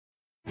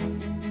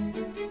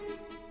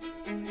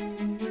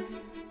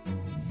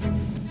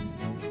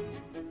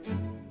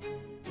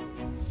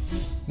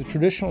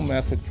traditional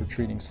method for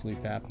treating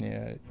sleep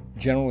apnea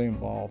generally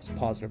involves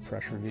positive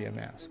pressure via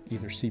mask,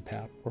 either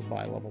CPAP or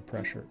bilevel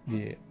pressure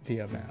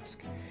via mask.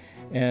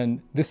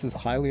 And this is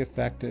highly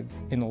effective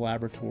in the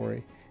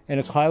laboratory, and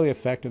it's highly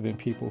effective in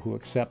people who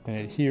accept and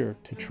adhere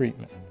to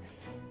treatment.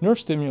 Nerve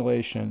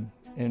stimulation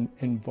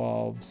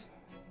involves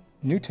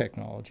new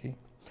technology,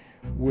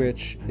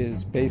 which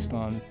is based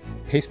on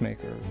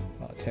pacemaker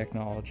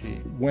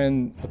technology.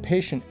 When a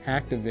patient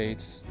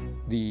activates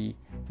the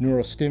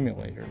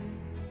neurostimulator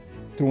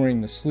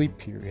during the sleep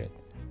period,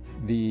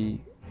 the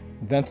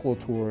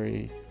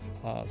ventilatory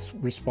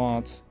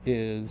response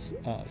is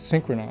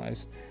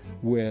synchronized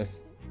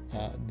with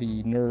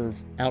the nerve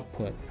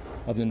output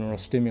of the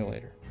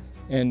neurostimulator.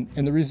 And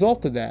the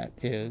result of that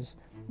is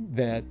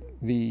that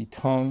the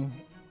tongue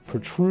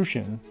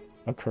protrusion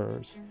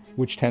occurs,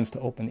 which tends to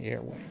open the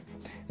airway.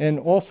 And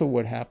also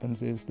what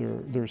happens is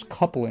there's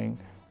coupling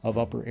of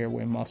upper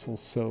airway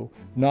muscles, so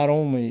not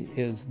only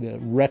is the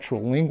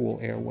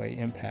retrolingual airway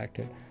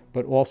impacted,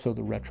 but also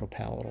the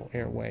retropalatal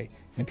airway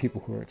in people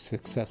who are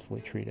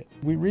successfully treated.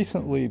 We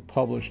recently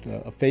published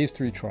a phase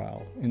 3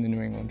 trial in the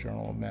New England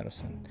Journal of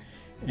Medicine.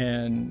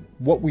 And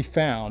what we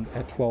found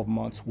at 12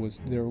 months was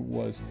there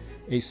was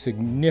a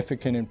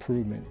significant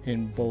improvement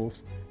in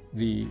both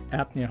the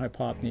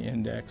apnea-hypopnea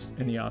index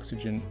and the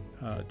oxygen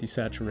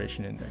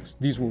desaturation index.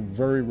 These were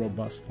very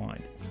robust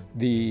findings.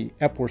 The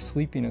Epworth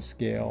Sleepiness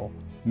Scale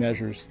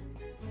measures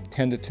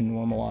tended to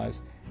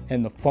normalize,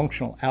 and the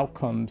functional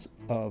outcomes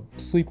of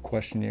sleep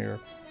questionnaire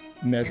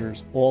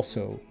measures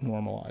also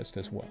normalized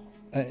as well.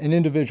 An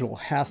individual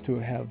has to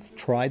have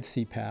tried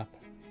CPAP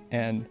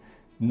and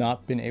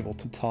not been able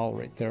to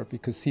tolerate therapy,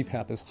 because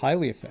CPAP is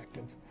highly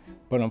effective,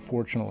 but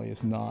unfortunately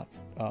is not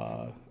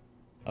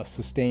a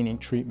sustaining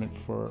treatment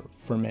for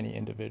many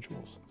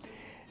individuals.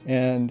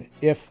 And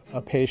if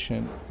a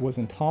patient was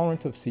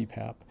intolerant of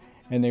CPAP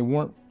and they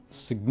weren't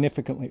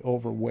significantly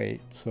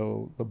overweight,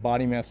 so the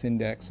body mass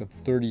index of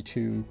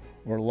 32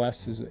 or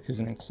less is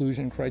an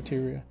inclusion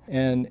criteria,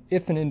 and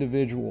if an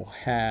individual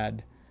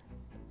had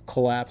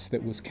collapse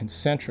that was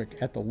concentric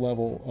at the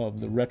level of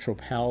the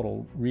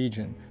retropalatal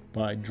region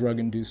by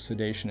drug-induced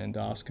sedation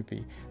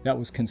endoscopy, that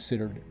was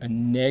considered a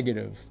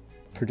negative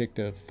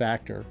predictive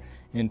factor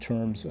in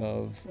terms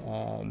of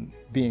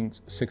being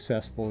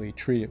successfully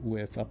treated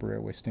with upper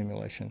airway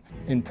stimulation.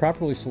 In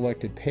properly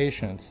selected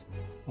patients,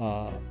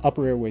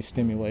 upper airway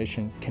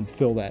stimulation can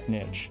fill that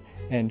niche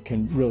and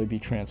can really be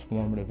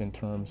transformative in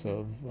terms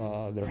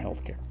of their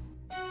health care.